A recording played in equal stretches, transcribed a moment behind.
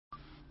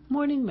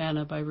Morning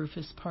Manna by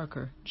Rufus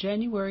Parker,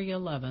 January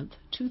 11th,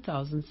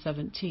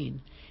 2017.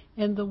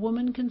 And the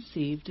woman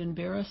conceived and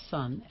bare a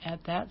son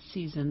at that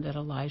season that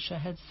Elisha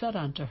had said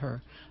unto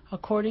her,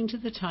 according to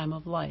the time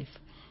of life.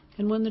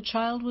 And when the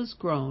child was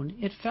grown,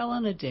 it fell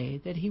on a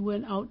day that he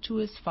went out to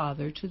his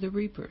father to the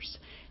reapers.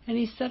 And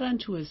he said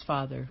unto his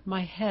father,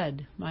 My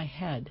head, my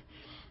head.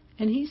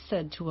 And he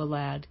said to a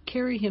lad,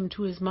 Carry him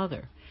to his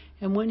mother.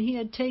 And when he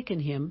had taken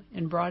him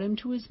and brought him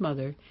to his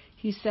mother,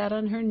 he sat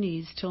on her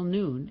knees till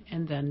noon,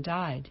 and then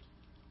died.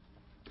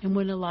 And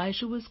when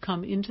Elijah was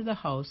come into the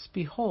house,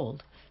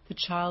 behold, the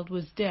child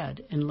was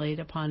dead, and laid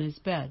upon his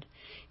bed.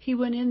 He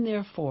went in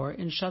therefore,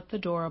 and shut the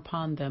door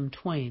upon them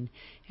twain,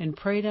 and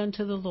prayed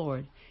unto the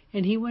Lord.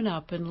 And he went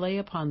up, and lay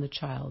upon the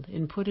child,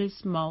 and put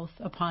his mouth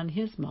upon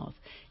his mouth,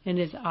 and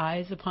his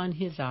eyes upon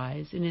his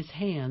eyes, and his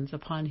hands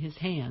upon his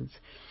hands.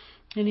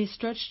 And he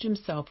stretched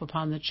himself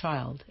upon the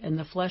child, and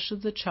the flesh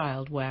of the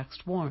child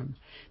waxed warm.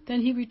 Then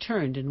he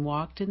returned and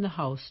walked in the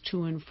house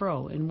to and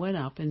fro, and went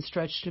up and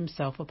stretched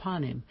himself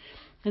upon him.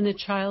 And the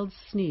child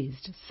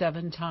sneezed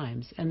 7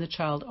 times, and the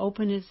child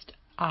opened his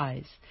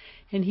eyes.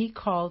 And he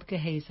called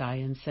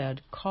Gehazi, and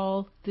said,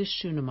 Call this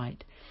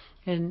Shunammite.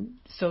 And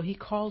so he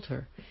called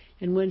her.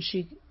 And when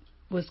she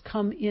was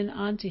come in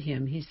unto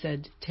him, he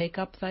said, Take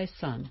up thy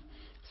son.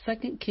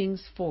 2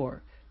 Kings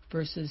 4.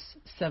 Verses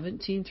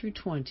 17 through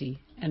 20,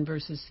 and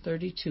verses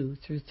 32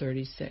 through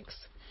 36.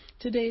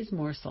 Today's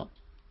morsel.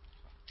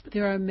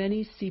 There are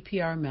many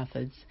CPR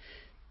methods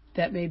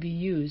that may be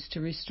used to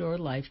restore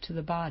life to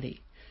the body.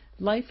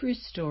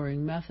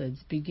 Life-restoring methods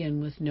begin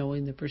with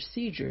knowing the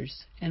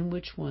procedures and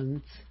which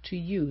ones to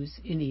use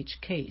in each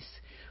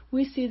case.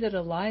 We see that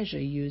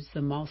Elijah used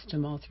the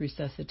mouth-to-mouth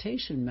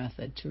resuscitation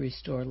method to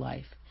restore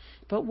life.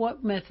 But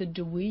what method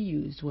do we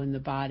use when the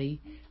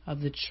body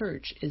of the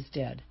church is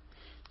dead?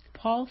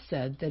 Paul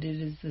said that it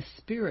is the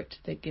Spirit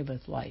that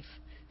giveth life.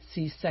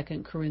 See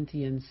 2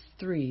 Corinthians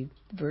 3,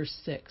 verse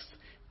 6.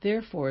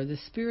 Therefore, the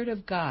Spirit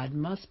of God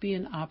must be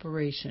in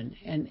operation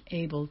and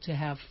able to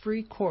have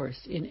free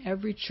course in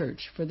every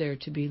church for there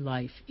to be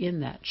life in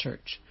that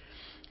church.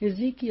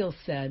 Ezekiel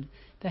said,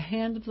 The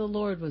hand of the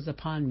Lord was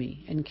upon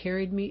me, and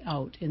carried me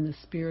out in the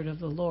Spirit of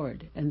the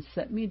Lord, and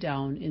set me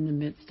down in the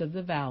midst of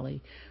the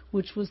valley,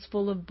 which was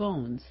full of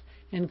bones,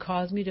 and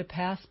caused me to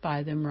pass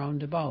by them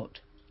round about.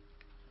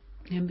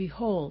 And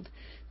behold,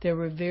 there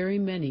were very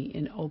many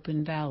in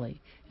open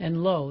valley,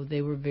 and lo,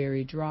 they were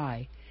very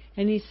dry.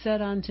 And he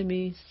said unto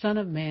me, Son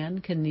of man,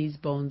 can these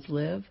bones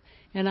live?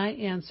 And I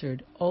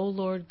answered, O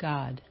Lord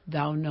God,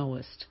 thou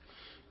knowest.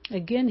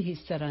 Again he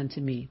said unto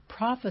me,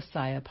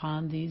 Prophesy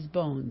upon these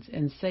bones,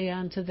 and say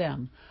unto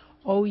them,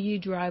 O ye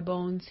dry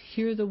bones,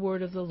 hear the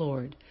word of the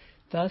Lord.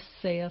 Thus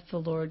saith the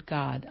Lord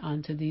God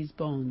unto these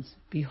bones,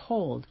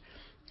 Behold,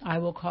 I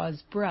will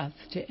cause breath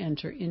to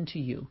enter into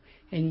you,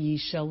 and ye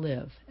shall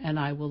live. And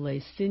I will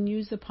lay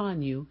sinews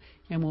upon you,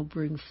 and will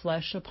bring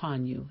flesh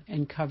upon you,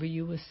 and cover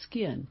you with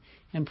skin,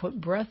 and put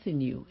breath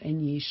in you,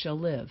 and ye shall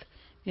live.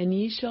 And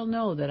ye shall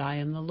know that I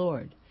am the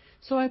Lord.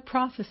 So I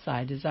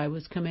prophesied as I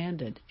was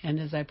commanded, and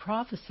as I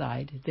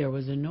prophesied there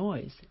was a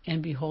noise,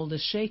 and behold a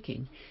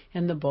shaking,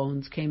 and the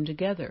bones came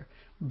together,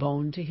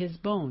 bone to his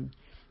bone.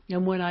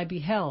 And when I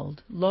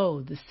beheld,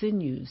 lo, the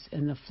sinews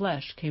and the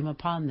flesh came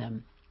upon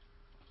them,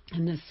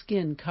 and the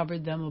skin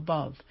covered them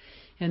above,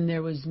 and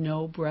there was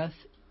no breath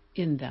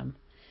in them.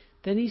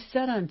 Then he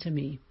said unto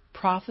me,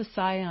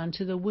 Prophesy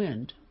unto the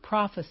wind,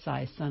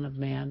 prophesy, Son of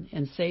man,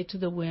 and say to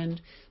the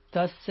wind,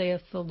 Thus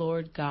saith the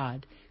Lord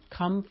God,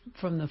 Come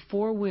from the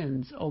 4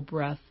 winds, O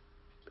breath,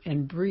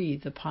 and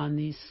breathe upon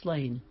these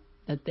slain,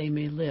 that they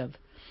may live.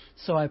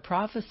 So I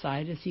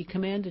prophesied as he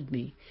commanded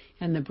me,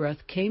 and the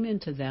breath came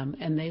into them,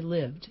 and they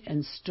lived,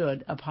 and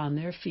stood upon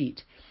their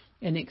feet,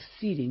 an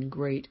exceeding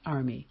great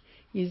army.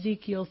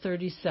 Ezekiel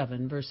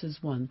 37, verses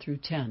 1 through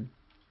 10.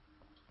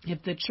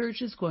 If the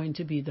church is going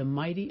to be the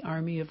mighty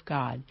army of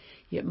God,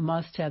 it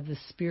must have the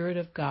Spirit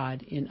of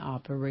God in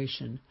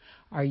operation.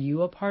 Are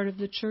you a part of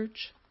the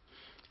church?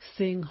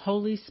 Sing,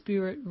 Holy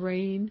Spirit,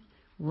 rain,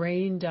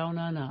 rain down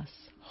on us.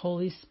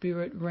 Holy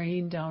Spirit,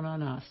 rain down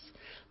on us.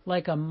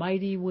 Like a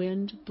mighty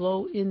wind,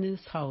 blow in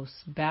this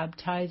house.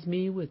 Baptize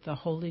me with the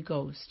Holy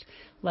Ghost.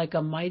 Like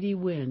a mighty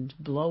wind,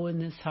 blow in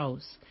this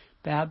house.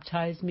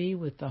 Baptize me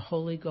with the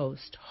Holy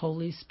Ghost.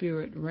 Holy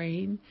Spirit,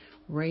 rain,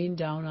 rain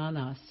down on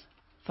us.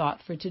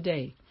 Thought for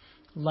today.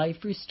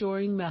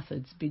 Life-restoring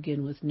methods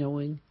begin with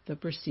knowing the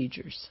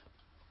procedures.